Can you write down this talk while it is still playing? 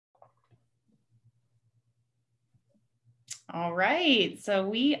All right, so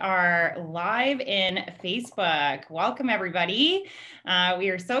we are live in Facebook. Welcome, everybody. We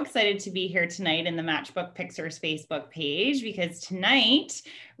are so excited to be here tonight in the Matchbox Pictures Facebook page because tonight,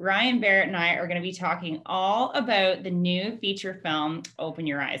 Ryan, Barrett, and I are going to be talking all about the new feature film, Open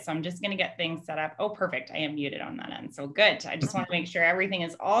Your Eyes. So I'm just going to get things set up. Oh, perfect. I am muted on that end. So good. I just want to make sure everything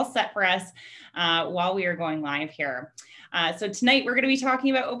is all set for us while we are going live here. So tonight we're going to be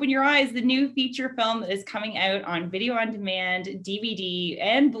talking about Open Your Eyes, the new feature film that is coming out on video on demand, DVD,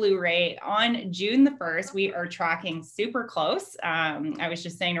 and Blu-ray on June the 1st. We are tracking super close. I was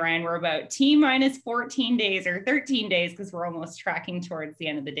just saying to Ryan, we're about T-minus 14 days or 13 days because we're almost tracking towards the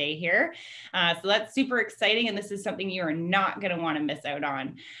end of the day here. So that's super exciting. And this is something you are not going to want to miss out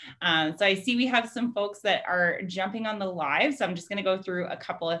on. So I see we have some folks that are jumping on the live. So I'm just going to go through a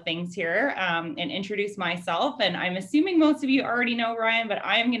couple of things here and introduce myself. And I'm assuming most of you already know Ryan, but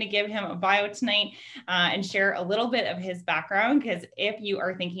I'm going to give him a bio tonight and share a little bit of his background, because if you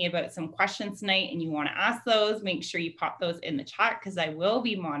are thinking about some questions tonight and you want to ask those, make sure you pop those in the chat because I will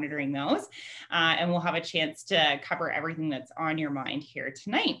be monitoring those and we'll have a chance to cover everything that's on your mind here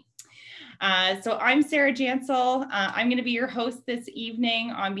tonight. So I'm Sarah Jansel. I'm going to be your host this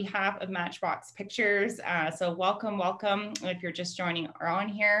evening on behalf of Matchbox Pictures. So welcome if you're just joining on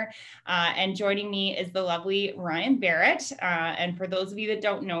here. And joining me is the lovely Ryan Barrett. And for those of you that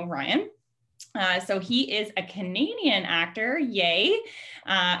don't know Ryan, so he is a Canadian actor, yay,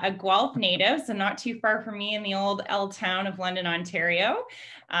 a Guelph native, so not too far from me in the old L town of London, Ontario,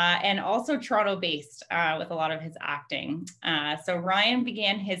 and also Toronto-based with a lot of his acting. So Ryan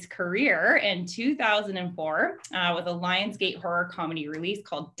began his career in 2004 with a Lionsgate horror comedy release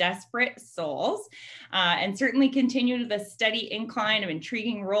called Desperate Souls, and certainly continued with a steady incline of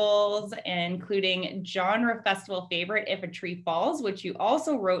intriguing roles, including genre festival favorite If a Tree Falls, which you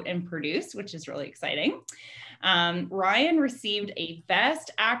also wrote and produced, which is really exciting. Ryan received a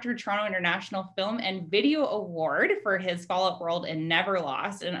Best Actor Toronto International Film and Video Award for his Fall Out World and Never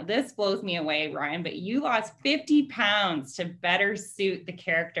Lost. And this blows me away, Ryan, but you lost 50 pounds to better suit the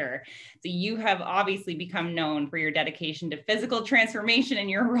character. So you have obviously become known for your dedication to physical transformation in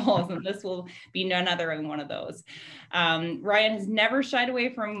your roles, and this will be none other than one of those. Ryan has never shied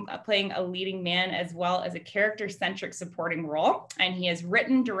away from playing a leading man as well as a character-centric supporting role, and he has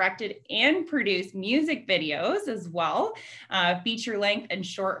written, directed, and produced music videos as well, feature length and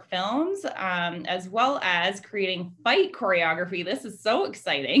short films, as well as creating fight choreography. This is so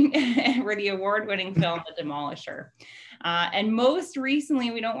exciting for the award-winning film The Demolisher. And most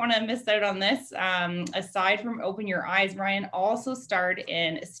recently, we don't want to miss out on this, aside from Open Your Eyes, Ryan also starred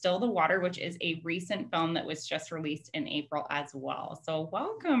in Still the Water, which is a recent film that was just released in April as well. So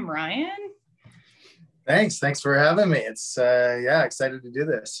welcome, Ryan. Thanks for having me. It's yeah, excited to do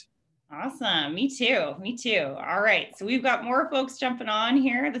this. Awesome. Me too. All right. So we've got more folks jumping on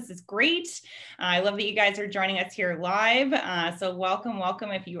here. This is great. I love that you guys are joining us here live. So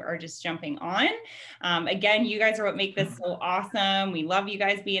welcome if you are just jumping on. Again, you guys are what make this so awesome. We love you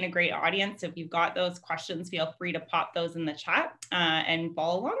guys being a great audience. So if you've got those questions, feel free to pop those in the chat and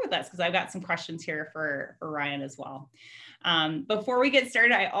follow along with us, because I've got some questions here for Ryan as well. Before we get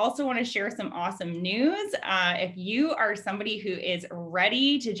started, I also want to share some awesome news. If you are somebody who is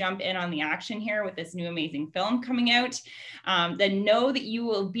ready to jump in on the action here with this new amazing film coming out, then know that you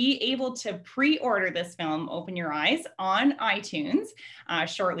will be able to pre-order this film, Open Your Eyes, on iTunes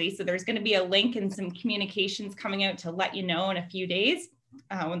shortly. So there's going to be a link and some communications coming out to let you know in a few days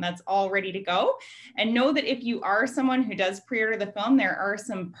when that's all ready to go. And know that if you are someone who does pre-order the film, there are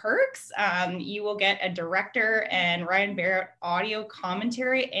some perks. You will get a director and Ryan Barrett audio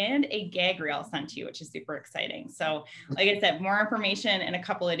commentary and a gag reel sent to you, which is super exciting. So like I said, more information in a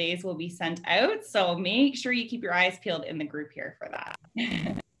couple of days will be sent out. So make sure you keep your eyes peeled in the group here for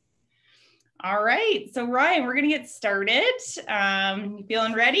that. All right, so Ryan, we're gonna get started. You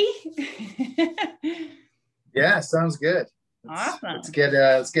feeling ready? Yeah, sounds good. Awesome. Let's get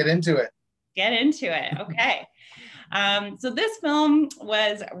into it. Get into it. Okay. So this film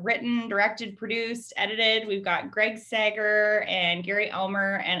was written, directed, produced, edited. We've got Greg Sager and Gary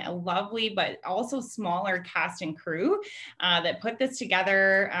Elmer and a lovely but also smaller cast and crew that put this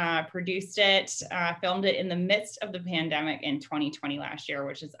together, produced it, filmed it in the midst of the pandemic in 2020 last year,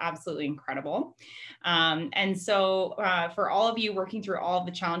 which is absolutely incredible. And so for all of you working through all of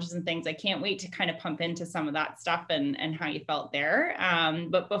the challenges and things, I can't wait to kind of pump into some of that stuff and how you felt there.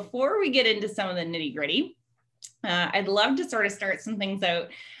 But before we get into some of the nitty gritty, I'd love to sort of start some things out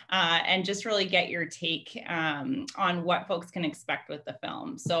and just really get your take on what folks can expect with the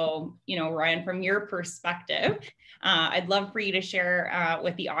film. So, Ryan, from your perspective, I'd love for you to share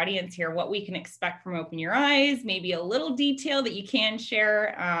with the audience here what we can expect from Open Your Eyes, maybe a little detail that you can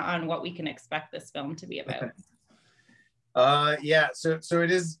share on what we can expect this film to be about. Yeah, so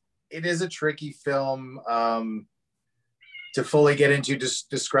it is a tricky film to fully get into just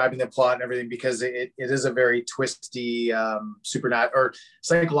describing the plot and everything, because it is a very twisty supernatural or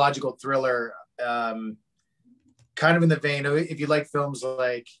psychological thriller, kind of in the vein of, if you like films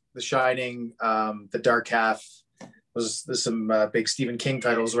like The Shining, The Dark Half. There's some big Stephen King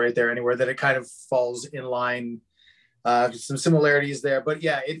titles right there, anywhere that it kind of falls in line. Some similarities there, but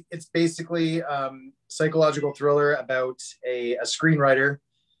yeah, it's basically psychological thriller about a screenwriter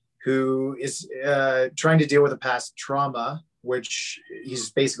who is trying to deal with a past trauma, which he's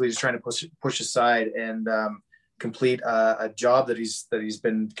basically just trying to push aside and complete a job that he's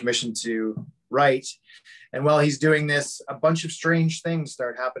been commissioned to write. And while he's doing this, a bunch of strange things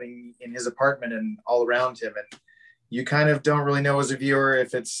start happening in his apartment and all around him, and you kind of don't really know as a viewer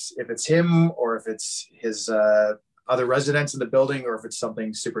if it's him or if it's his other residents in the building, or if it's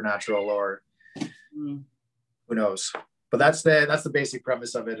something supernatural, or who knows. But that's the basic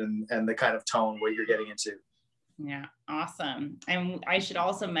premise of it, and the kind of tone what you're getting into. Yeah, awesome. And I should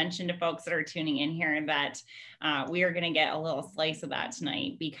also mention to folks that are tuning in here that we are going to get a little slice of that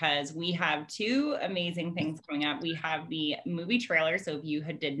tonight, because we have two amazing things coming up. We have the movie trailer. So if you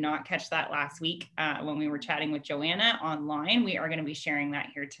did not catch that last week when we were chatting with Joanna online, we are going to be sharing that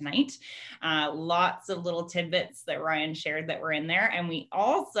here tonight. Lots of little tidbits that Ryan shared that were in there. And we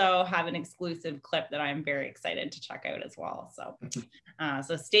also have an exclusive clip that I'm very excited to check out as well. So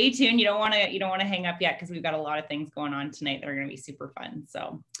so stay tuned. You don't want to hang up yet, because we've got a lot of things going on tonight that are going to be super fun.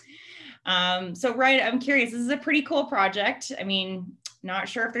 So Ryan, I'm curious, this is a pretty cool project. I mean, not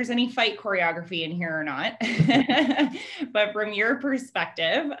sure if there's any fight choreography in here or not, but from your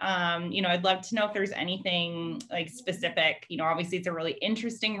perspective, I'd love to know if there's anything like specific. Obviously it's a really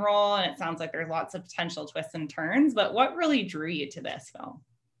interesting role, and it sounds like there's lots of potential twists and turns, but what really drew you to this film?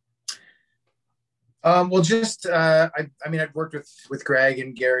 Well, just I've worked with Greg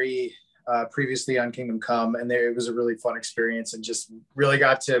and Gary previously on Kingdom Come, and it was a really fun experience, and just really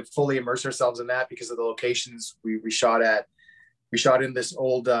got to fully immerse ourselves in that because of the locations we shot at. We shot in this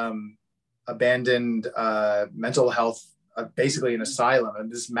old abandoned mental health, basically an asylum,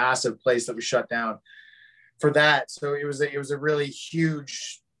 and this massive place that was shut down for that. So it was a really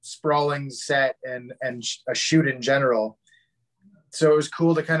huge, sprawling set and a shoot in general. So it was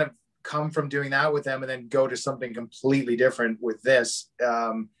cool to kind of come from doing that with them and then go to something completely different with this,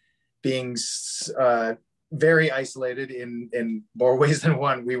 being very isolated in more ways than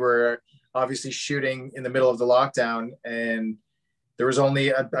one. We were obviously shooting in the middle of the lockdown, and there was only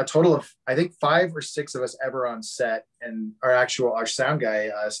a total of, I think, 5 or 6 of us ever on set. And our sound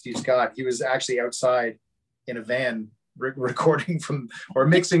guy, Steve Scott, he was actually outside in a van recording or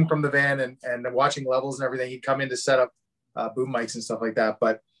mixing from the van and watching levels and everything. He'd come in to set up boom mics and stuff like that.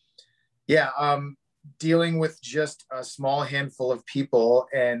 But yeah, dealing with just a small handful of people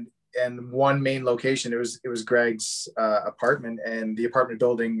and one main location. It was Greg's apartment and the apartment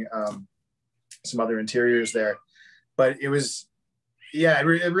building, some other interiors there. But it was, yeah, it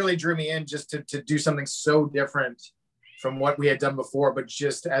really drew me in just to do something so different from what we had done before, but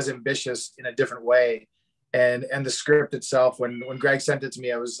just as ambitious in a different way. And the script itself, when Greg sent it to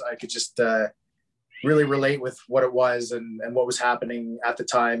me, I could just really relate with what it was and what was happening at the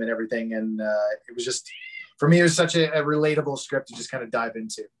time and everything. And it was just, for me, it was such a relatable script to just kind of dive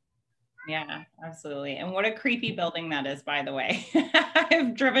into. Yeah, absolutely. And what a creepy building that is, by the way.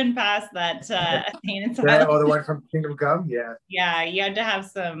 I've driven past that scene. Yeah, the one from Kingdom Come. Yeah. Yeah, you had to have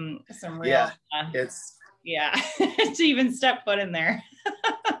some real. Yeah, to even step foot in there.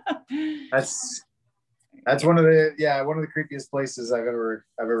 That's one of the creepiest places I've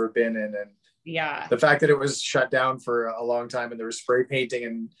ever been in, and yeah, the fact that it was shut down for a long time and there was spray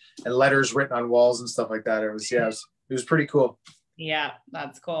painting and letters written on walls and stuff like that. It was pretty cool. Yeah,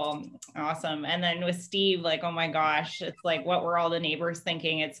 that's cool. Awesome. And then with Steve, like, oh my gosh, it's like, what were all the neighbors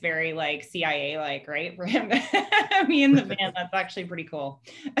thinking? It's very like CIA, like, right? For him, me in the van, that's actually pretty cool.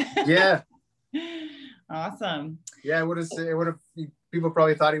 Yeah. Awesome. Yeah, it would have, people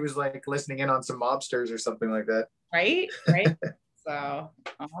probably thought he was like listening in on some mobsters or something like that. Right. So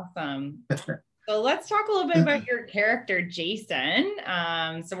awesome. So let's talk a little bit about your character, Jason.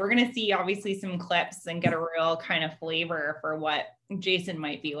 So we're going to see obviously some clips and get a real kind of flavor for what Jason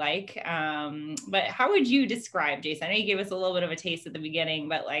might be like. But how would you describe Jason? I know you gave us a little bit of a taste at the beginning,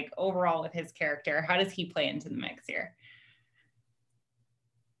 but like overall with his character, how does he play into the mix here?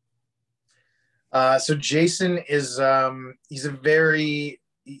 So Jason is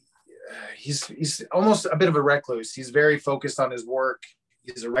he's almost a bit of a recluse. He's very focused on his work.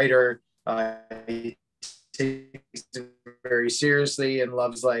 He's a writer. He takes it very seriously and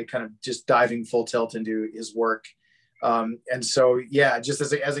loves like kind of just diving full tilt into his work. And so, yeah, just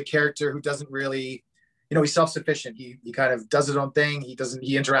as a character who doesn't really, he's self-sufficient. He kind of does his own thing. He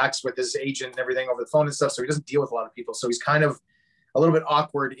interacts with his agent and everything over the phone and stuff. So he doesn't deal with a lot of people. So he's kind of a little bit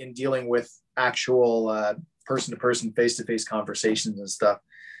awkward in dealing with actual person-to-person, face-to-face conversations and stuff.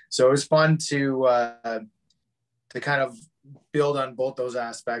 So it was fun to kind of build on both those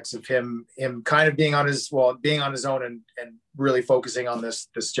aspects of him kind of being on his own and really focusing on this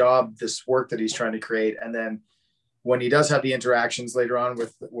job, this work that he's trying to create. And then when he does have the interactions later on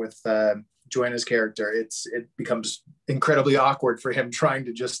with Joanna's character, it becomes incredibly awkward for him trying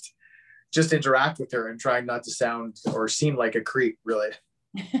to just interact with her and trying not to sound or seem like a creep, really.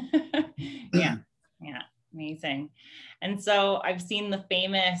 Yeah. Amazing. And so I've seen the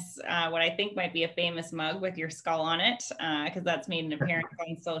famous, what I think might be a famous mug with your skull on it, because that's made an appearance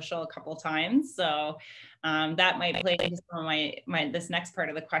on social a couple times. So that might play into some of this next part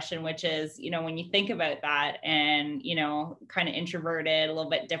of the question, which is, when you think about that and, kind of introverted, a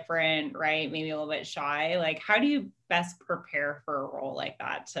little bit different, right? Maybe a little bit shy, like how do you best prepare for a role like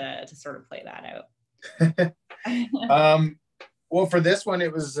that to sort of play that out? Well, for this one,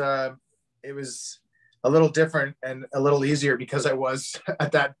 it was a little different and a little easier because I was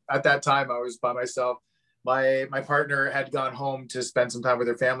at that time I was by myself. My partner had gone home to spend some time with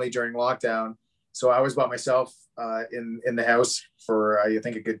her family during lockdown, so I was by myself in the house for I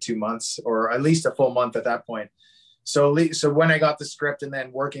think a good 2 months, or at least a full month at that point. So when I got the script and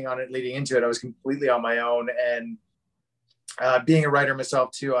then working on it leading into it, I was completely on my own. And being a writer myself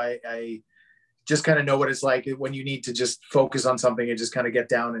too, I just kind of know what it's like when you need to just focus on something and just kind of get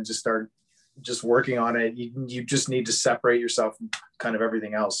down and just start just working on it. You just need to separate yourself from kind of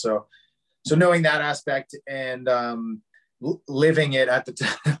everything else. So knowing that aspect and living it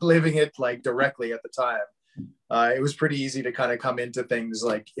living it like directly at the time, it was pretty easy to kind of come into things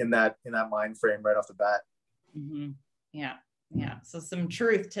like in that mind frame right off the bat. Mm-hmm. Yeah. So some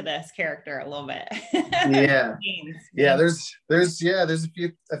truth to this character a little bit. Yeah. Yeah. There's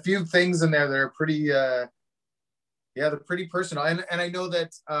a few things in there that are pretty, they're pretty personal. And I know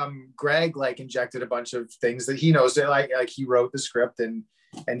that Greg like injected a bunch of things that he knows that like he wrote the script and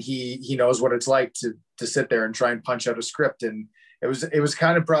he knows what it's like to sit there and try and punch out a script. And it was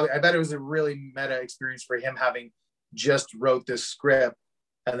kind of probably, I bet it was a really meta experience for him, having just wrote this script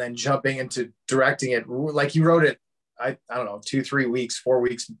and then jumping into directing it. Like he wrote it, I don't know, 2-3 weeks, 4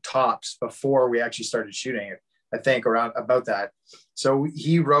 weeks tops before we actually started shooting it, I think around about that. So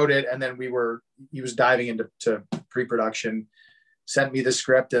he wrote it and then he was diving into pre-production, sent me the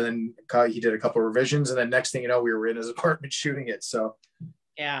script, and then he did a couple of revisions. And then next thing you know, we were in his apartment shooting it. So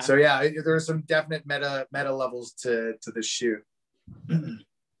yeah, there are some definite meta levels to this shoot.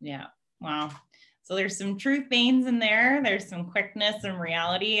 Yeah. Wow. So there's some truth veins in there. There's some quickness and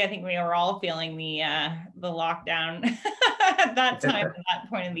reality. I think we were all feeling the lockdown at that time, at that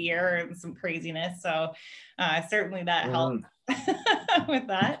point of the year, and some craziness. So certainly that helped with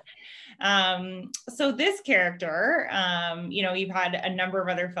that. So this character, you've had a number of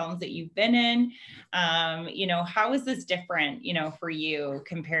other films that you've been in. How is this different, for you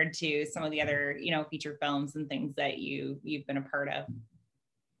compared to some of the other, feature films and things that you've been a part of?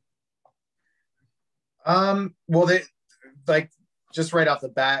 Well, they like just right off the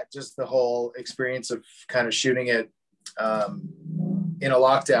bat, just the whole experience of kind of shooting it in a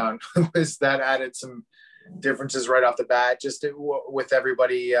lockdown was that added some differences right off the bat, just with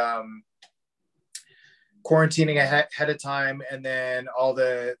everybody quarantining ahead of time, and then all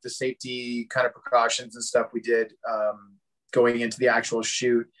the safety kind of precautions and stuff we did going into the actual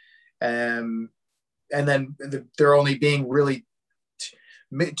shoot, and then there only being really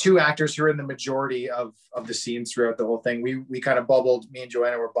two actors who are in the majority of the scenes throughout the whole thing. We kind of bubbled, me and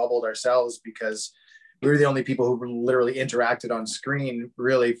Joanna were bubbled ourselves because we were the only people who literally interacted on screen,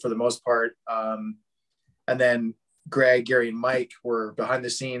 really, for the most part. And then Greg, Gary, and Mike were behind the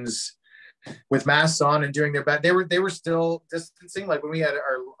scenes with masks on and doing their best. They were still distancing. Like when we had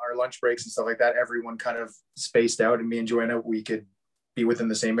our lunch breaks and stuff like that, everyone kind of spaced out, and me and Joanna, we could be within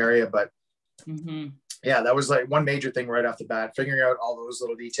the same area. But yeah, that was like one major thing right off the bat, figuring out all those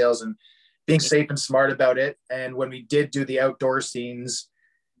little details and being safe and smart about it. And when we did do the outdoor scenes,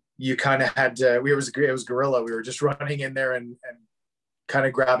 you kind of had to, it was guerrilla. We were just running in there and kind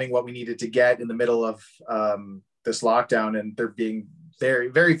of grabbing what we needed to get in the middle of this lockdown, and there being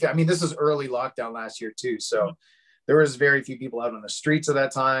very I mean, this is early lockdown last year too, so there was very few people out on the streets at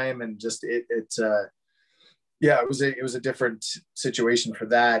that time, and just it was a different situation for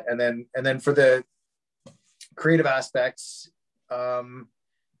that. And then for the creative aspects,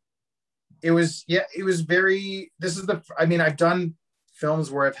 it was very, I mean, I've done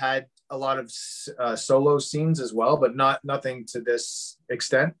films where I've had a lot of solo scenes as well, but nothing to this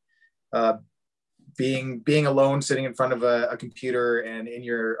extent. Being alone, sitting in front of a computer and in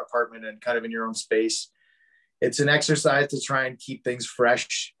your apartment and kind of in your own space, it's an exercise to try and keep things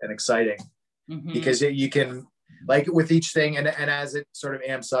fresh and exciting, because you can, like with each thing, and as it sort of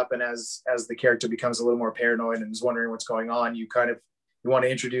amps up, and as the character becomes a little more paranoid and is wondering what's going on, you want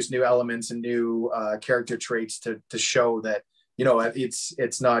to introduce new elements and new character traits to show that, you know,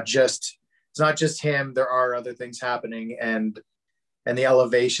 it's not just him. There are other things happening, and the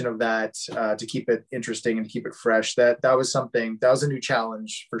elevation of that to keep it interesting and keep it fresh. That was a new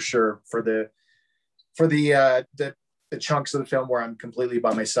challenge for sure for the chunks of the film where I'm completely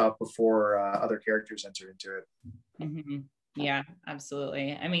by myself before other characters enter into it. Mm-hmm. Yeah,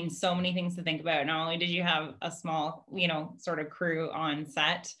 absolutely. I mean, so many things to think about. Not only did you have a small, you know, sort of crew on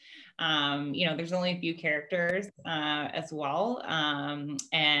set, you know, there's only a few characters as well.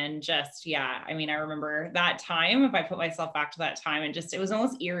 And just, yeah, I mean, I remember that time, if I put myself back to that time, and just, it was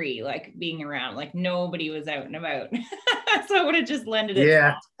almost eerie, like being around, like nobody was out and about. So it would have just lended it.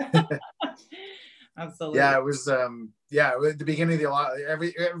 Yeah. Absolutely. Yeah, it was, at the beginning of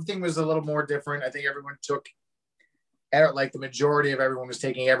everything was a little more different. I think everyone took, like the majority of everyone was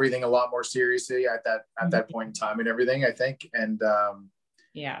taking everything a lot more seriously at that point in time and everything, I think. And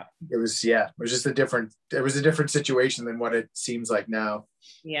it was just a different situation than what it seems like now.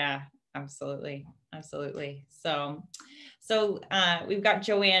 Yeah, absolutely. So we've got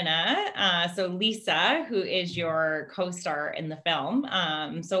Joanna, so Lisa, who is your co-star in the film.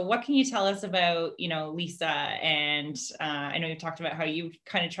 So what can you tell us about, you know, Lisa? And I know you talked about how you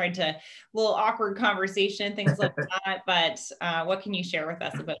kind of tried to, little awkward conversation, things like that, but what can you share with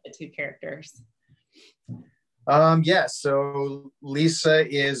us about the two characters? So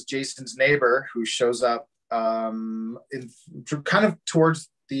Lisa is Jason's neighbor who shows up kind of towards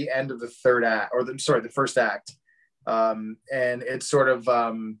the end of the third act, the first act. And it's sort of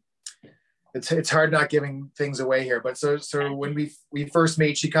it's hard not giving things away here, but so when we first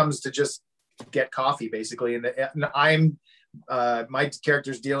meet, she comes to just get coffee basically, and I'm my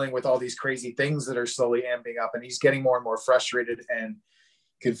character's dealing with all these crazy things that are slowly amping up, and he's getting more and more frustrated and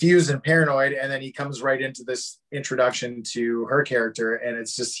confused and paranoid, and then he comes right into this introduction to her character, and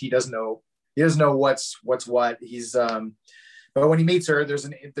it's just he doesn't know what's what. He's but when he meets her,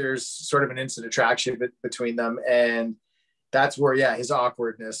 there's sort of an instant attraction between them, and that's where his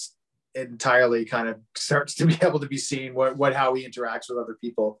awkwardness entirely kind of starts to be able to be seen. How he interacts with other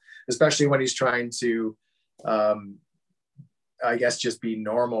people, especially when he's trying to, I guess, just be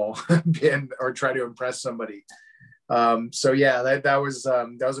normal or try to impress somebody. That was a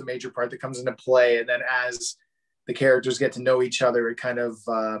major part that comes into play, and then as the characters get to know each other, it kind of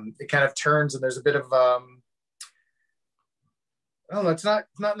turns, and there's a bit of it's not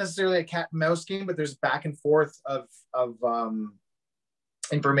necessarily a cat and mouse game, but there's back and forth of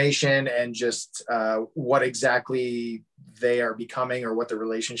information and just what exactly they are becoming or what the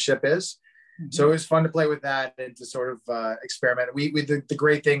relationship is. Mm-hmm. So it was fun to play with that and to sort of experiment. The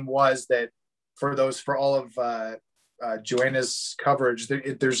great thing was that for all of Joanna's coverage,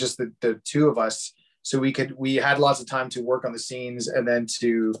 there's just the two of us, so we had lots of time to work on the scenes and then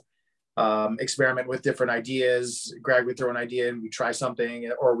to experiment with different ideas. Greg would throw an idea and we try something,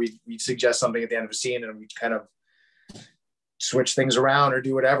 or we suggest something at the end of a scene, and we kind of switch things around or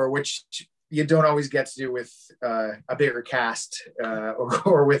do whatever, which you don't always get to do with a bigger cast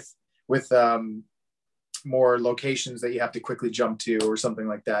or with more locations that you have to quickly jump to or something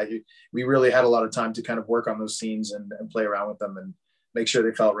like that. We really had a lot of time to kind of work on those scenes and play around with them and make sure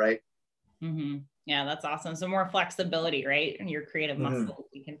they felt right. Mm-hmm. Yeah, that's awesome. So more flexibility, right? And your creative muscles,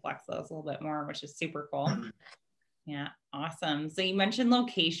 you can flex those a little bit more, which is super cool. Yeah, awesome. So you mentioned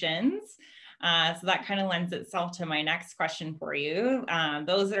locations. So that kind of lends itself to my next question for you.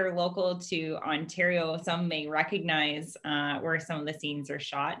 Those that are local to Ontario, some may recognize where some of the scenes are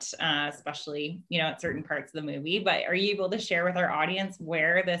shot, especially, you know, at certain parts of the movie, but are you able to share with our audience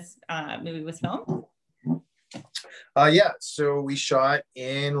where this movie was filmed? So we shot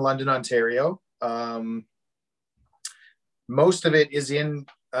in London, Ontario. Most of it is in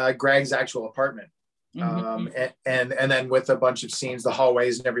Greg's actual apartment. And then with a bunch of scenes, the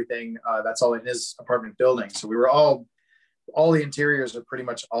hallways and everything, that's all in his apartment building. So we were all all the interiors are pretty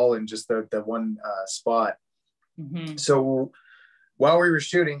much all in just the one spot. Mm-hmm. So while we were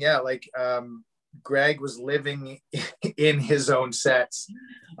shooting, Greg was living in his own sets.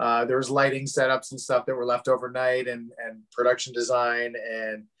 There was lighting setups and stuff that were left overnight, and production design,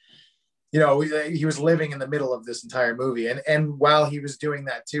 and he was living in the middle of this entire movie. And while he was doing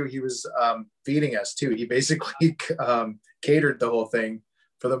that too, he was feeding us too. He basically catered the whole thing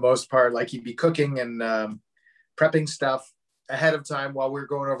for the most part. Like, he'd be cooking and prepping stuff ahead of time while we were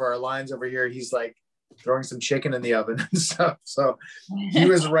going over our lines over here. He's like throwing some chicken in the oven and stuff. So he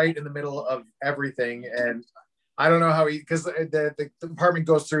was right in the middle of everything. And I don't know how because the department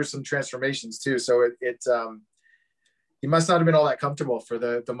goes through some transformations too. So he must not have been all that comfortable for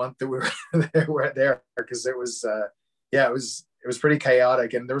the month that we were there, because it was it was pretty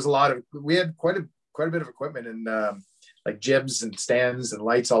chaotic, and there was we had quite a bit of equipment, and like jibs and stands and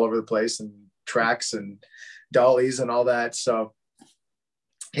lights all over the place, and tracks and dollies and all that. So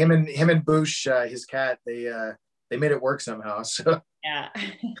him and Boosh, his cat, they made it work somehow. So yeah.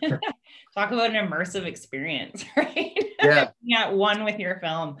 Talk about an immersive experience, right? Yeah. Yeah, one with your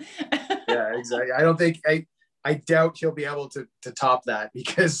film. Yeah, exactly. I doubt he'll be able to top that,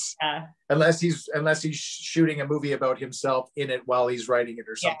 because unless he's shooting a movie about himself in it while he's writing it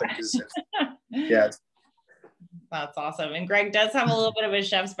or something. Yeah. That's awesome. And Greg does have a little bit of a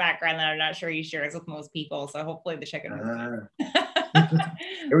chef's background that I'm not sure he shares with most people. So hopefully the chicken was good.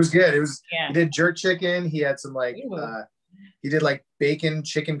 It was good. He did jerk chicken. He had some he did like bacon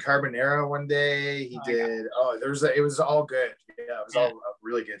chicken carbonara one day. It was all good. Yeah, it was all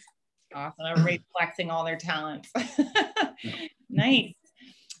really good. Awesome. Everybody's flexing all their talents. Nice.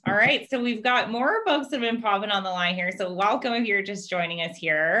 All right. So we've got more folks that have been popping on the line here. So welcome if you're just joining us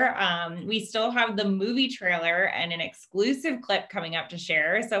here. We still have the movie trailer and an exclusive clip coming up to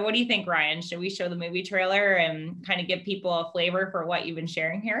share. So what do you think, Ryan? Should we show the movie trailer and kind of give people a flavor for what you've been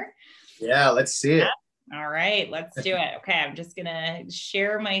sharing here? Yeah, let's see it. All right, let's do it. Okay, I'm just gonna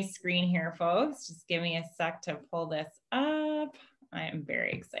share my screen here, folks. Just give me a sec to pull this up. I am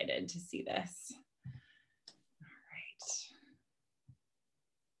very excited to see this.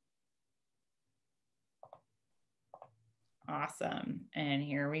 All right. Awesome. And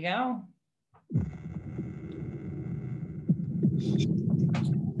here we go.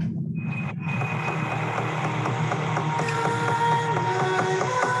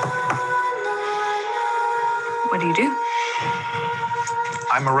 What do you do?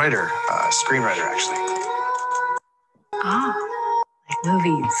 I'm a writer, screenwriter, actually. Oh, like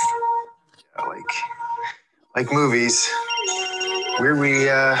movies. Yeah, like movies. Weird we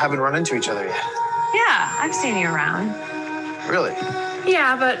haven't run into each other yet. Yeah, I've seen you around. Really?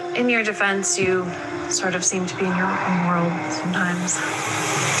 Yeah, but in your defense, you sort of seem to be in your own world sometimes.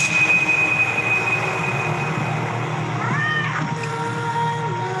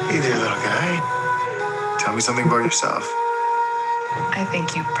 Hey there, little guy. Tell me something about yourself. I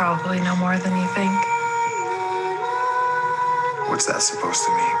think you probably know more than you think. What's that supposed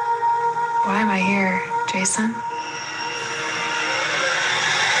to mean? Why am I here, Jason?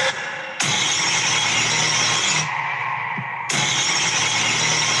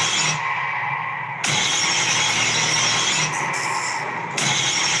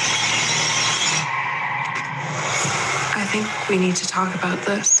 I think we need to talk about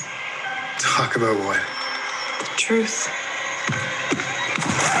this. Talk about what? The truth.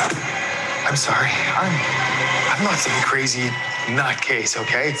 I'm sorry. I'm not some crazy nutcase,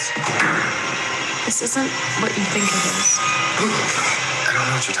 okay? This isn't what you think it is. I don't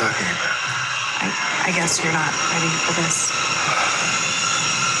know what you're talking about. I guess you're not ready for this.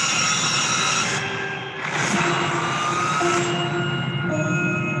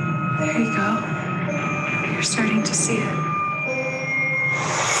 There you go. You're starting to see it.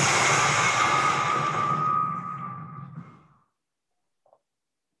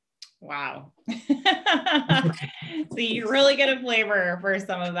 Wow. So you really get a flavor for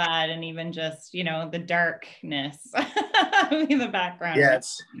some of that, and even just, the darkness in the background. Yeah,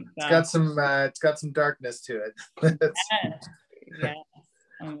 it's got some darkness to it. Yeah.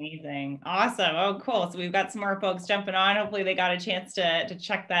 Amazing. Awesome. Oh, cool. So we've got some more folks jumping on. Hopefully they got a chance to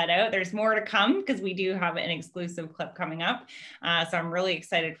check that out. There's more to come because we do have an exclusive clip coming up. So I'm really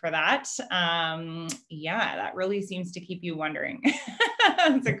excited for that. Yeah, that really seems to keep you wondering.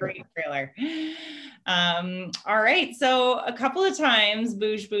 It's a great trailer. All right. So a couple of times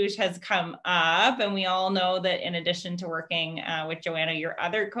Boosh has come up, and we all know that in addition to working with Joanna, your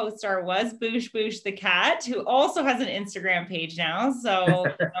other co-star was Boosh the cat, who also has an Instagram page now. So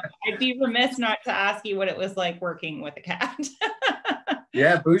I'd be remiss not to ask you what it was like working with a cat.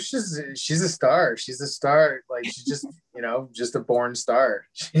 Yeah, Boosh she's a star. She's a star. Like she's just, just a born star.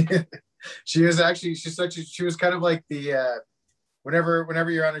 She was actually, she was kind of like the,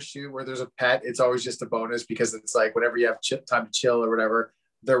 whenever you're on a shoot where there's a pet, it's always just a bonus because it's like, whenever you have time to chill or whatever,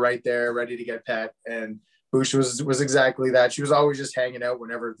 they're right there ready to get pet. And Boosh was exactly that. She was always just hanging out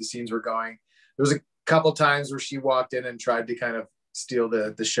whenever the scenes were going. There was a couple times where she walked in and tried to kind of steal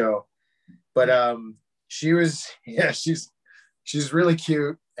the show, but she was, yeah, she's really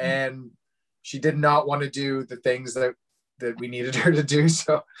cute, and she did not want to do the things that we needed her to do.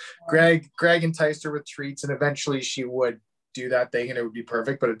 So Greg enticed her with treats, and eventually she would do that thing and it would be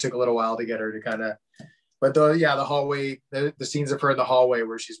perfect, but it took a little while to get her to kind of, but the hallway, the scenes of her in the hallway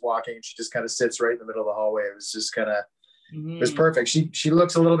where she's walking and she just kind of sits right in the middle of the hallway, it was just kind of, it was perfect. She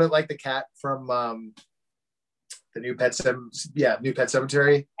looks a little bit like the cat from the new Pet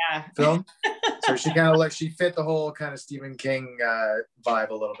Sematary film. So she kind of she fit the whole kind of Stephen King vibe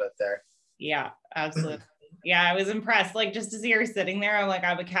a little bit there. Yeah, absolutely. Yeah, I was impressed. Like, just to see her sitting there, I'm like,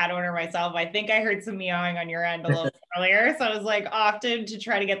 I'm a cat owner myself. I think I heard some meowing on your end a little bit earlier. So I was like, often to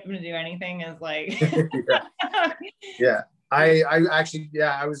try to get them to do anything is like, yeah. I actually,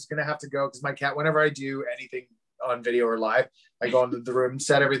 I was gonna have to go because my cat, whenever I do anything on video or live, I go into the room,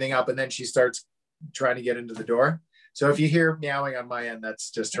 set everything up, and then she starts trying to get into the door. So if you hear meowing on my end, that's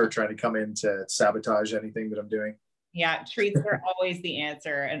just her trying to come in to sabotage anything that I'm doing. Yeah, treats are always the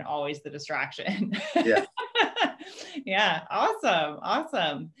answer and always the distraction. Yeah. Yeah,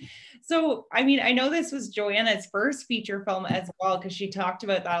 awesome. So, I mean, I know this was Joanna's first feature film as well, because she talked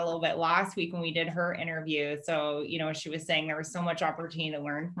about that a little bit last week when we did her interview. So, she was saying there was so much opportunity to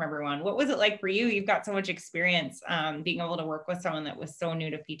learn from everyone. What was it like for you? You've got so much experience being able to work with someone that was so new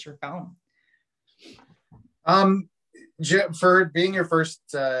to feature film. For being your first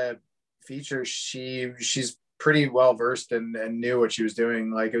feature, she's pretty well versed and knew what she was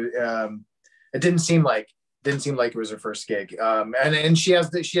doing. Like it didn't seem like it was her first gig. And she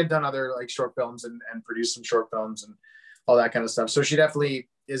had done other like short films and produced some short films and all that kind of stuff. So she definitely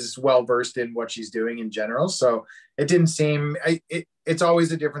is well versed in what she's doing in general. So it didn't seem it's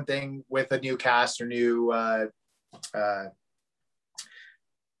always a different thing with a new cast or new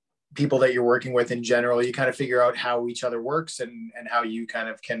people that you're working with in general. You kind of figure out how each other works and how you kind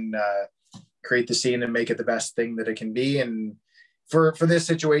of can create the scene and make it the best thing that it can be. And for this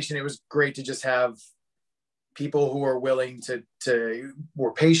situation, it was great to just have people who are willing to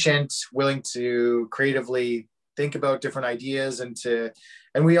were patient, willing to creatively think about different ideas and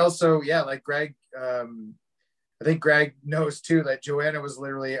we also, like Greg, I think Greg knows too that Joanna was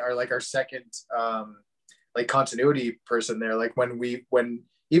literally our second like continuity person there. Like when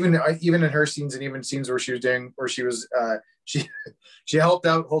even in her scenes and even scenes where she was she helped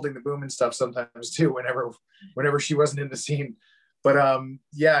out holding the boom and stuff sometimes too whenever she wasn't in the scene. But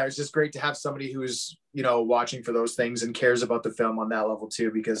it's just great to have somebody who's watching for those things and cares about the film on that level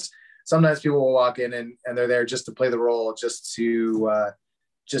too, because sometimes people will walk in and they're there just to play the role, just to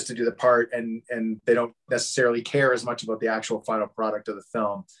do the part, and they don't necessarily care as much about the actual final product of the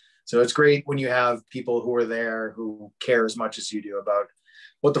film. So it's great when you have people who are there who care as much as you do about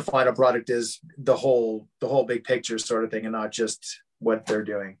what the final product is, the whole big picture sort of thing, and not just what they're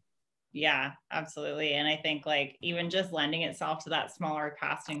doing. Yeah, absolutely. And I think like even just lending itself to that smaller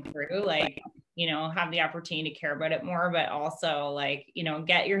casting crew, like, have the opportunity to care about it more, but also like,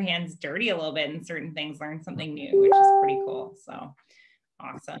 get your hands dirty a little bit in certain things, learn something new, which is pretty cool. So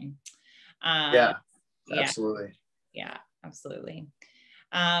awesome. Absolutely. Yeah, absolutely.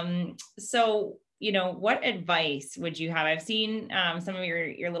 So, what advice would you have? I've seen some of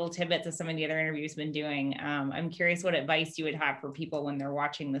your little tidbits of some of the other interviews you've been doing. I'm curious what advice you would have for people when they're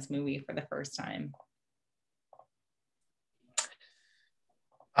watching this movie for the first time.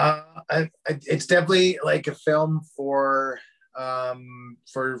 It's definitely like a film for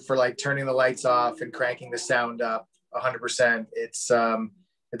like turning the lights off and cranking the sound up 100%. It's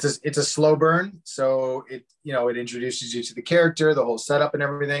a slow burn, so it introduces you to the character, the whole setup and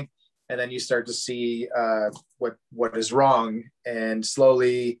everything, and then you start to see what is wrong, and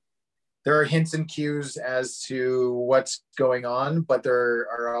slowly there are hints and cues as to what's going on, but there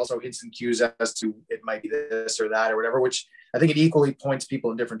are also hints and cues as to it might be this or that or whatever, which I think it equally points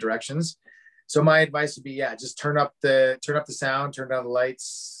people in different directions. So my advice would be, just turn up the sound, turn down the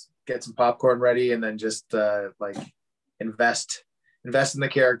lights, get some popcorn ready, and then just like invest in the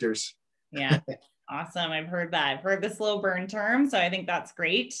characters. Yeah. Awesome. I've heard that. I've heard the slow burn term. So I think that's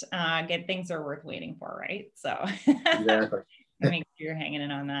great. Good things are worth waiting for, right? So exactly. Make sure you're hanging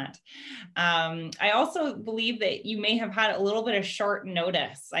in on that. I also believe that you may have had a little bit of short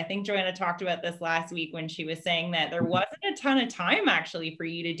notice. I think Joanna talked about this last week when she was saying that there wasn't a ton of time actually for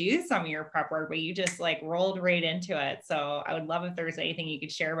you to do some of your prep work, but you just like rolled right into it. So I would love if there's anything you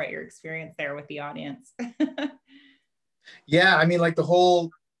could share about your experience there with the audience. Yeah, I mean, like the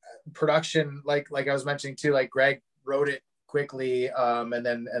whole production, like I was mentioning too, like Greg wrote it quickly, and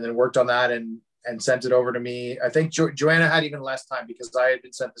then worked on that and sent it over to me. I think Joanna had even less time because I had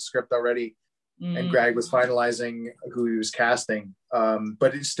been sent the script already, and Greg was finalizing who he was casting.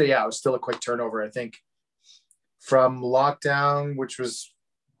 But it's still, yeah, it was still a quick turnover. I think from lockdown, which was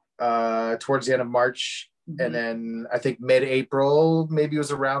towards the end of March, and then I think mid-April maybe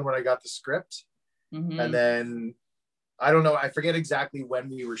was around when I got the script, and then I don't know, I forget exactly when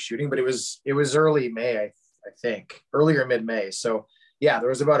we were shooting, but it was early May, I think, earlier mid-May. So yeah, there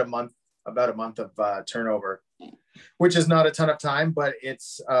was about a month of turnover, which is not a ton of time, but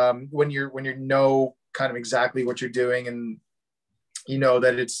it's when you know kind of exactly what you're doing, and you know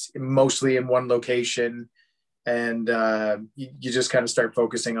that it's mostly in one location, and you just kind of start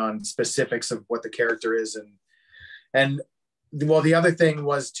focusing on specifics of what the character is. And well, the other thing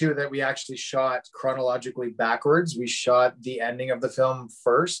was too that we actually shot chronologically backwards. We shot the ending of the film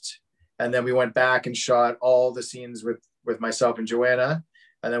first, and then we went back and shot all the scenes with myself and Joanna,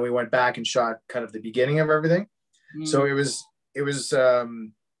 and then we went back and shot kind of the beginning of everything. So it was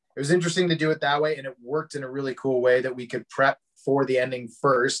interesting to do it that way, and it worked in a really cool way that we could prep for the ending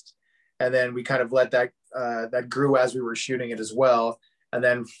first, and then we kind of let that that grew as we were shooting it as well. And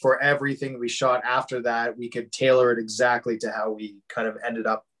then for everything we shot after that, we could tailor it exactly to how we kind of ended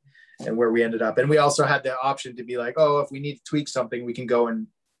up and where we ended up. And we also had the option to be like, oh, if we need to tweak something, we can go and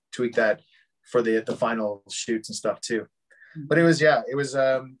tweak that for the final shoots and stuff too. But it was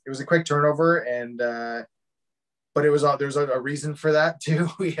a quick turnover, and but there's a reason for that too.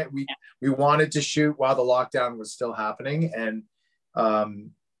 We wanted to shoot while the lockdown was still happening, and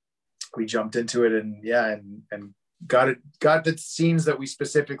we jumped into it, and got the scenes that we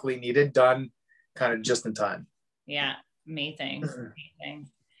specifically needed done kind of just in time. Yeah, amazing.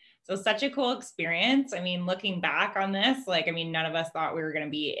 So such a cool experience. I mean, looking back on this, like, I mean, none of us thought we were going to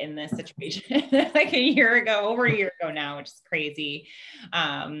be in this situation like over a year ago now, which is crazy.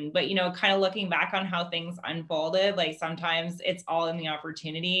 But, you know, kind of looking back on how things unfolded, like sometimes it's all in the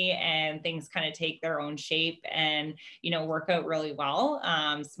opportunity and things kind of take their own shape and, you know, work out really well.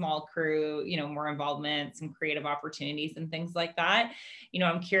 Small crew, you know, more involvement, some creative opportunities and things like that. You know,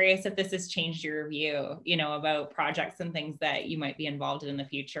 I'm curious if this has changed your view, you know, about projects and things that you might be involved in the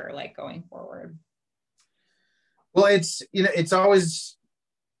future, like going forward. Well, it's, you know, it's always,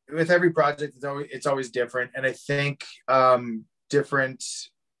 with every project, it's always different. And I think different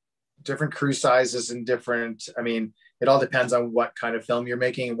crew sizes and different, I mean, it all depends on what kind of film you're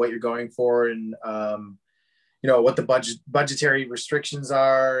making and what you're going for, and you know, what the budgetary restrictions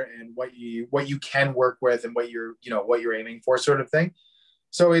are, and what you can work with, and what you're aiming for, sort of thing.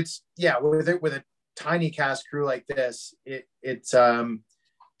 So it's, yeah, with a tiny cast crew like this, it's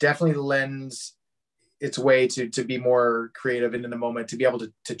definitely lends its way to be more creative and in the moment, to be able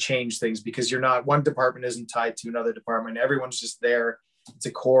to change things, because one department isn't tied to another department. Everyone's just there. It's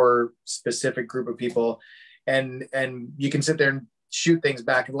a core specific group of people, and you can sit there and shoot things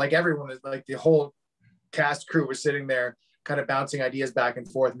back, and like everyone is, like the whole cast crew was sitting there kind of bouncing ideas back and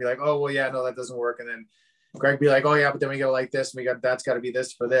forth and be like, oh, well, yeah, no, that doesn't work. And then Greg be like, oh yeah, but then we go like this, and that's got to be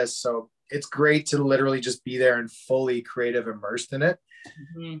this for this. So it's great to literally just be there and fully creative immersed in it.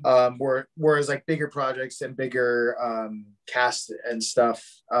 Whereas like bigger projects and bigger cast and stuff,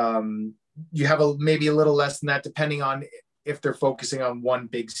 you have maybe a little less than that, depending on if they're focusing on one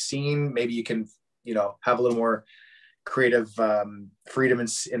big scene. Maybe you can, you know, have a little more creative freedom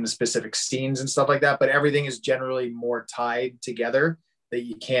in the specific scenes and stuff like that. But everything is generally more tied together, that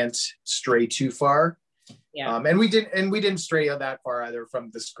you can't stray too far. Yeah. And we didn't stray that far either from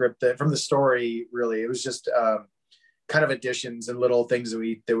the script, from the story. Really, it was just kind of additions and little things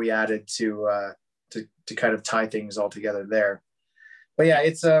that we added to kind of tie things all together there. But yeah,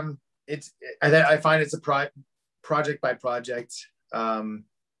 I find it's a project by project.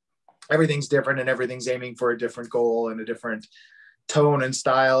 Everything's different, and everything's aiming for a different goal and a different tone and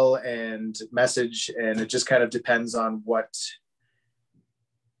style and message, and it just kind of depends on what.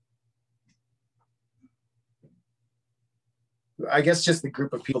 I guess just the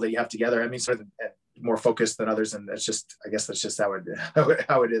group of people that you have together. I mean, sort of more focused than others, and I guess that's just how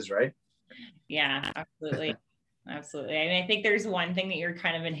it is, right? Yeah, absolutely. Absolutely. I mean, I think there's one thing that you're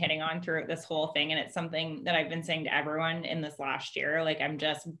kind of been hitting on throughout this whole thing. And it's something that I've been saying to everyone in this last year. Like, I'm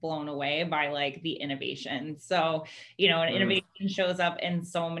just blown away by like the innovation. So, you know, an innovation shows up in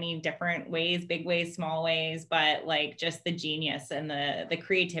so many different ways, big ways, small ways, but like just the genius and the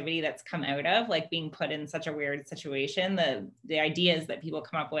creativity that's come out of like being put in such a weird situation, the ideas that people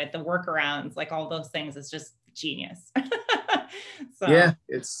come up with, the workarounds, like all those things is just genius. So, yeah,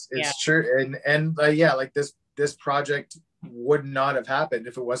 it's true. And yeah, like this project would not have happened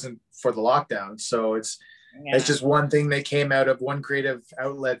if it wasn't for the lockdown. So it's just one thing that came out of one creative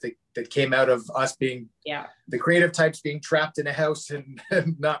outlet that came out of us being the creative types being trapped in a house and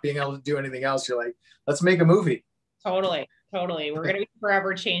not being able to do anything else. You're like, let's make a movie. Totally. We're going to be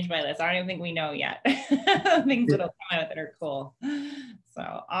forever changed by this. I don't even think we know yet. Things that'll come out that are cool.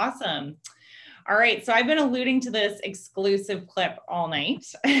 So awesome. All right, so I've been alluding to this exclusive clip all night.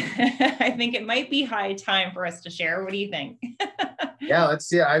 I think it might be high time for us to share. What do you think? Yeah, let's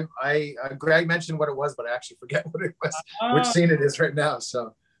see. I Greg mentioned what it was, but I actually forget what it was, which scene it is right now.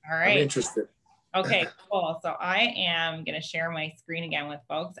 So all right. I'm interested. Okay, cool. So I am going to share my screen again with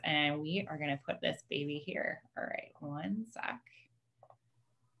folks, and we are going to put this baby here. All right, one sec.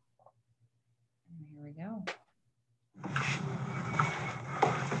 Here we go.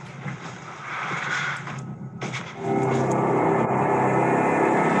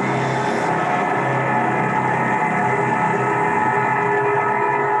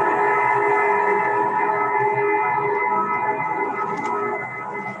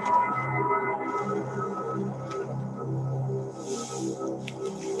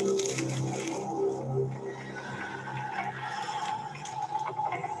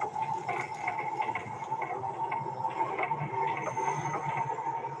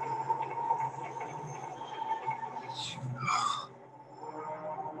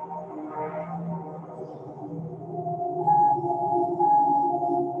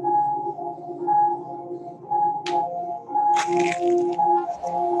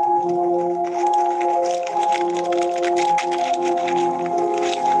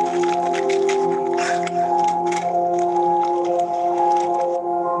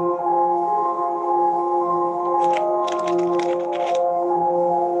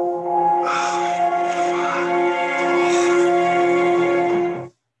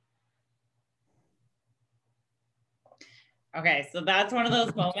 Okay, so that's one of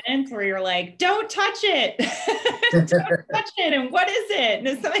those moments where you're like, don't touch it. Don't touch it. And what is it? And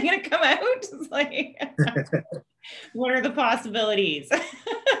is something going to come out? It's like, what are the possibilities?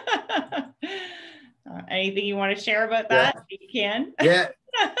 Anything you want to share about that? You can. Yeah.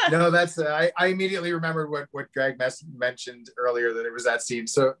 No, that's I immediately remembered what Greg mentioned earlier, that it was that scene.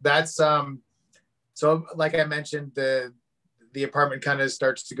 So that's so like I mentioned, the apartment kind of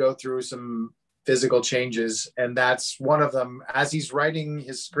starts to go through some physical changes, and that's one of them. As he's writing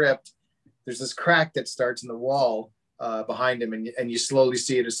his script, there's this crack that starts in the wall behind him, and you slowly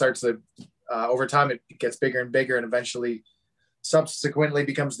see it. It starts to over time it gets bigger and bigger, and eventually subsequently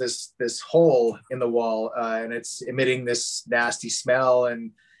becomes this hole in the wall, and it's emitting this nasty smell.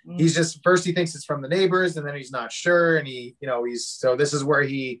 And he's just, first he thinks it's from the neighbors, and then he's not sure, and so this is where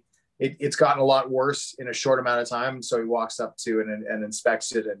it's gotten a lot worse in a short amount of time. So he walks up to it and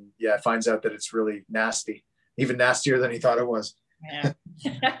inspects it, and finds out that it's really nasty, even nastier than he thought it was. Yeah.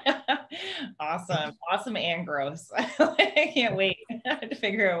 Awesome and gross. I can't wait to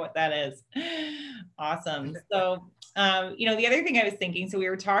figure out what that is. Awesome. So the other thing I was thinking, so we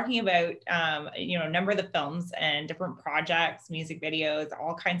were talking about, a number of the films and different projects, music videos,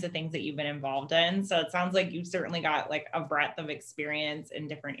 all kinds of things that you've been involved in. So it sounds like you've certainly got like a breadth of experience in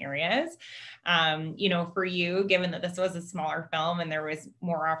different areas. For you, given that this was a smaller film and there was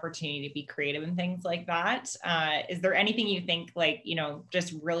more opportunity to be creative and things like that, is there anything you think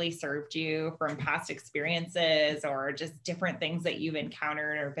just really served you from past experiences or just different things that you've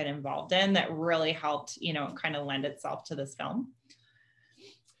encountered or been involved in that really helped, kind of lend itself to this film?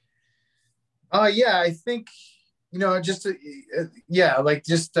 I think,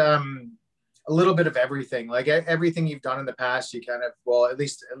 a little bit of everything, like everything you've done in the past, you kind of, well, at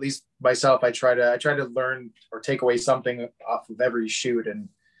least myself, I try to learn or take away something off of every shoot. And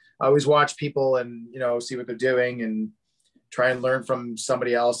I always watch people and, see what they're doing and try and learn from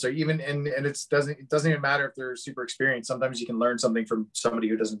somebody else, or even, and it doesn't even matter if they're super experienced. Sometimes you can learn something from somebody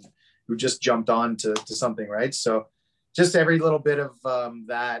who just jumped on to something. Right. So just every little bit of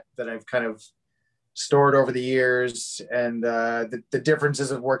that I've kind of stored over the years, and the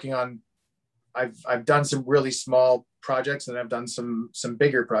differences of working on, I've done some really small projects, and I've done some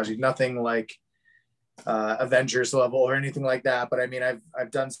bigger projects. Nothing like Avengers level or anything like that. But I mean,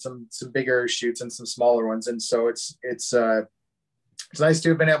 I've done some bigger shoots and some smaller ones. And so it's nice to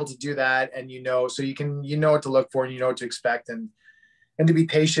have been able to do that. And, so you know what to look for and you know what to expect, and to be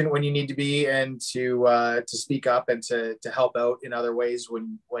patient when you need to be, and to speak up and to help out in other ways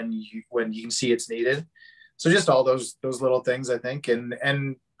when you can see it's needed. So just all those little things, I think. And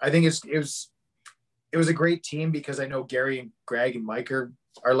I think it was a great team, because I know Gary and Greg and Mike are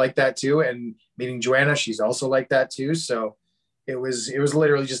like that too. And meeting Joanna, she's also like that too. So it was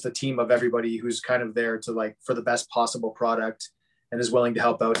literally just a team of everybody who's kind of there to for the best possible product and is willing to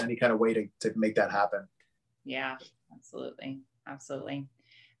help out in any kind of way to make that happen. Yeah, absolutely. Absolutely.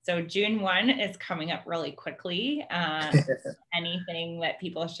 So June 1 is coming up really quickly. Anything that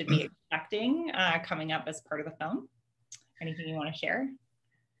people should be expecting coming up as part of the film? Anything you want to share?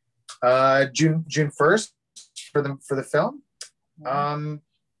 June 1st for the film. Yeah.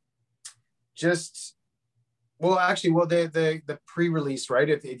 The pre-release, right?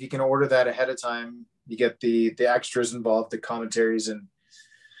 If you can order that ahead of time, you get the extras involved, the commentaries,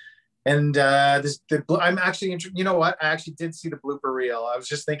 I'm actually you know what? I actually did see the blooper reel. I was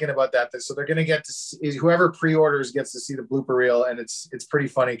just thinking about that. So they're going to get to see, whoever pre-orders gets to see the blooper reel. And it's pretty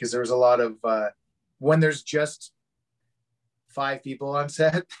funny, because there was a lot of, when there's just 5 people on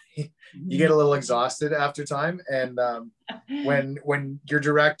set, you get a little exhausted after time. And when your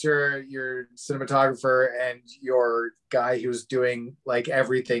director, your cinematographer, and your guy who's doing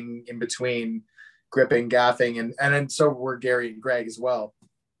everything in between, gripping, gaffing, and so were Gary and Greg as well.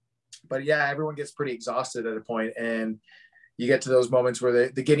 But yeah, everyone gets pretty exhausted at a point, and you get to those moments where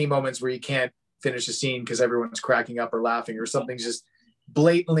the giddy moments where you can't finish a scene because everyone's cracking up or laughing, or something's just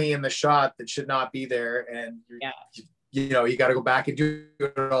blatantly in the shot that should not be there, and you got to go back and do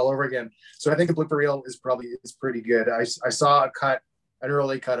it all over again. So I think the blooper reel is pretty good. I saw an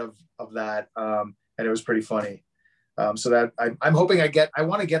early cut of that, and it was pretty funny. So that I'm hoping I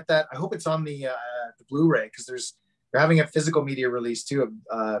want to get that. I hope it's on the Blu-ray, because they're having a physical media release too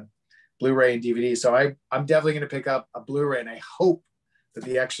of Blu-ray and DVD. So I'm definitely going to pick up a Blu-ray, and I hope that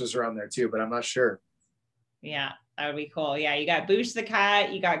the extras are on there too, but I'm not sure. Yeah, that would be cool. Yeah, you got Boosh the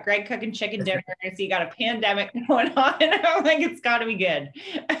cat, you got Greg cooking chicken dinner, so you got a pandemic going on. I'm like, it's got to be good.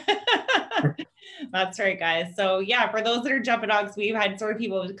 That's right, guys. So yeah, for those that are jumping dogs, we've had sort of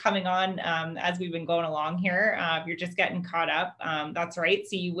people coming on as we've been going along here. If you're just getting caught up, that's right.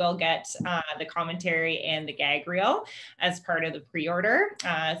 So you will get the commentary and the gag reel as part of the pre-order.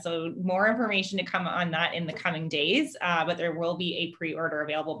 So more information to come on that in the coming days, but there will be a pre-order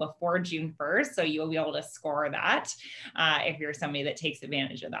available before June 1st. So you'll be able to score that if you're somebody that takes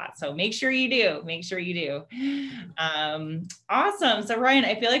advantage of that. So make sure you do. Make sure you do. Awesome. So Ryan,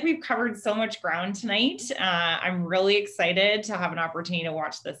 I feel like we've covered so much ground tonight. I'm really excited to have an opportunity to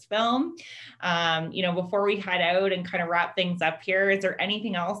watch this film. Before we head out and kind of wrap things up here, is there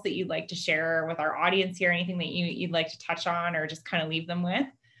anything else that you'd like to share with our audience here? Anything that you'd like to touch on or just kind of leave them with?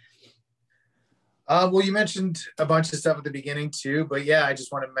 Well, you mentioned a bunch of stuff at the beginning too, but yeah, I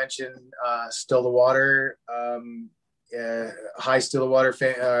just want to mention Still the Water. Hi, Still the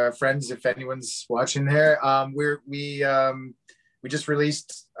Water friends, if anyone's watching there. We just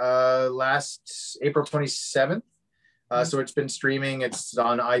released last April 27th. So it's been streaming. It's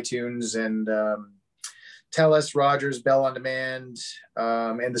on iTunes and Telus, Rogers, Bell On Demand.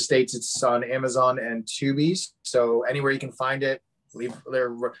 In the States, it's on Amazon and Tubi. So anywhere you can find it,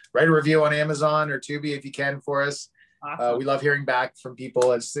 write a review on Amazon or Tubi if you can for us. Awesome. We love hearing back from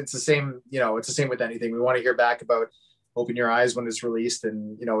people. It's the same, it's the same with anything. We want to hear back about Open Your Eyes when it's released,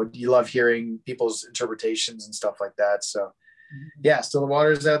 and you love hearing people's interpretations and stuff like that. So yeah, Still the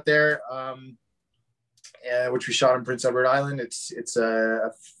Water is out there, which we shot on Prince Edward Island. It's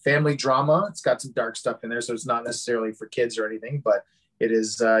a family drama. It's got some dark stuff in there, so it's not necessarily for kids or anything, but it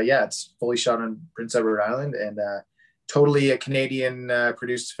is it's fully shot on Prince Edward Island, and totally a Canadian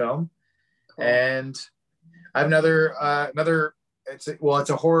produced film. Cool. And I have another it's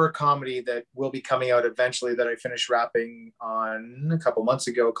a horror comedy that will be coming out eventually that I finished wrapping on a couple months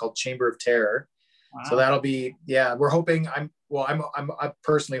ago, called Chamber of Terror. Wow. So that'll be, we're hoping, I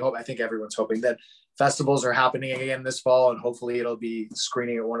personally hope, I think everyone's hoping that festivals are happening again this fall, and hopefully it'll be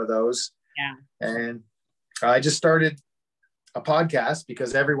screening at one of those. Yeah. And I just started a podcast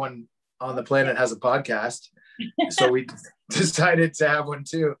because everyone on the planet has a podcast. So we decided to have one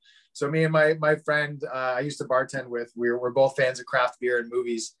too. So me and my friend I used to bartend with, we're both fans of craft beer and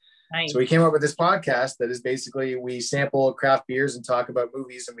movies. Nice. So we came up with this podcast that is basically, we sample craft beers and talk about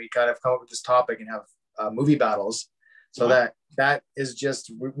movies, and we kind of come up with this topic and have movie battles. So that is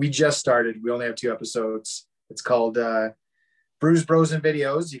we just started. We only have 2 episodes. It's called Bruise Bros and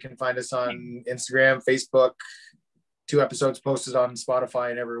Videos. You can find us on Instagram, Facebook, 2 episodes posted on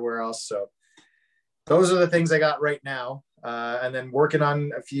Spotify and everywhere else. So those are the things I got right now. And then working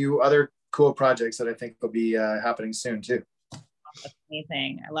on a few other cool projects that I think will be happening soon too. That's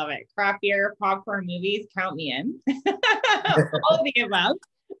amazing. I love it. Craft beer, popcorn, movies, count me in. All of the above.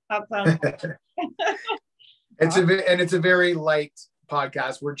 That sounds it's a very light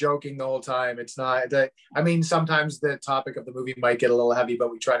podcast. We're joking the whole time. It's not I mean, sometimes the topic of the movie might get a little heavy,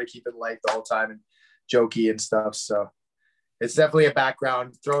 but we try to keep it light the whole time and jokey and stuff. So it's definitely a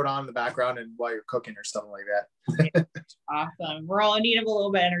background. Throw it on in the background and while you're cooking or something like that. Awesome. We're all in need of a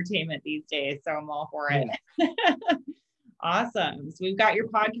little bit of entertainment these days, so I'm all for it. Yeah. Awesome. So we've got your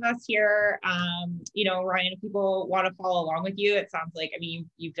podcast here. You know, Ryan, if people want to follow along with you, it sounds like, I mean,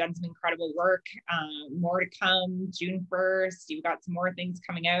 you've done some incredible work, more to come. June 1st, you've got some more things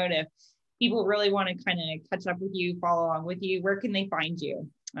coming out. If people really want to kind of catch up with you, follow along with you, where can they find you?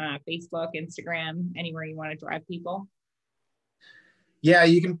 Facebook, Instagram, anywhere you want to drive people? Yeah,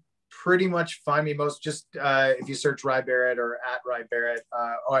 you can pretty much find me most just if you search Rye Barrett or at Rye Barrett.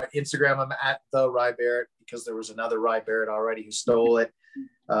 On Instagram, I'm at the Rye Barrett because there was another Rye Barrett already who stole it.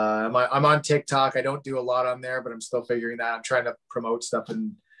 I'm on TikTok. I don't do a lot on there, but I'm still figuring that. I'm trying to promote stuff,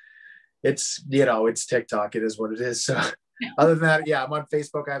 and it's, you know, it's TikTok. It is what it is. So other than that, yeah, I'm on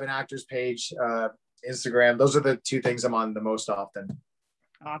Facebook. I have an actors page, Instagram. Those are the 2 things I'm on the most often.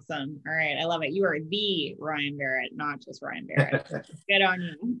 Awesome. All right. I love it. You are the Ryan Barrett, not just Ryan Barrett. Good on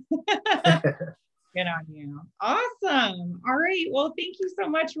you. Good on you. Awesome. All right. Well, thank you so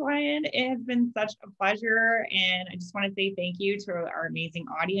much, Ryan. It has been such a pleasure. And I just want to say thank you to our amazing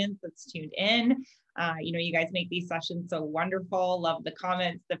audience that's tuned in. You know, you guys make these sessions so wonderful. Love the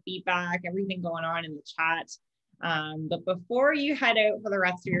comments, the feedback, everything going on in the chat. But before you head out for the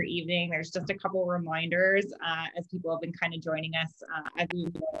rest of your evening, there's just a couple reminders as people have been kind of joining us as we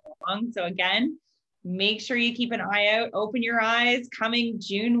go along. So again, make sure you keep an eye out, open your eyes, coming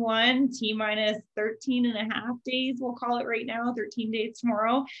June 1, T-minus 13 and a half days, we'll call it right now, 13 days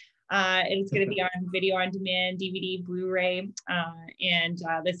tomorrow. It's going to be on video on demand, DVD, Blu-ray, and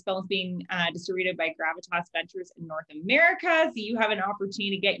this film is being distributed by Gravitas Ventures in North America. So you have an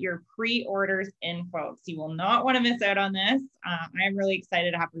opportunity to get your pre-orders in, folks. You will not want to miss out on this. I'm really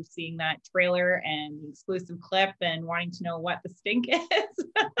excited after seeing that trailer and the exclusive clip and wanting to know what the stink is.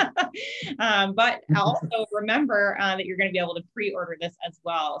 But also remember that you're going to be able to pre-order this as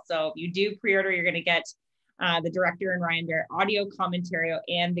well. So if you do pre-order, you're going to get the director and Ryan Barrett audio commentary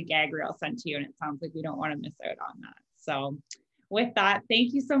and the gag reel sent to you. And it sounds like we don't want to miss out on that. So with that,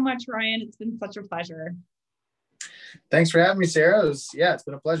 thank you so much, Ryan. It's been such a pleasure. Thanks for having me, Sarah. It's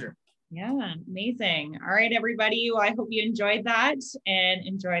been a pleasure. Yeah, amazing. All right, everybody. Well, I hope you enjoyed that and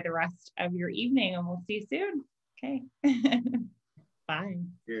enjoy the rest of your evening, and we'll see you soon. Okay. Bye.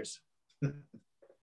 Cheers.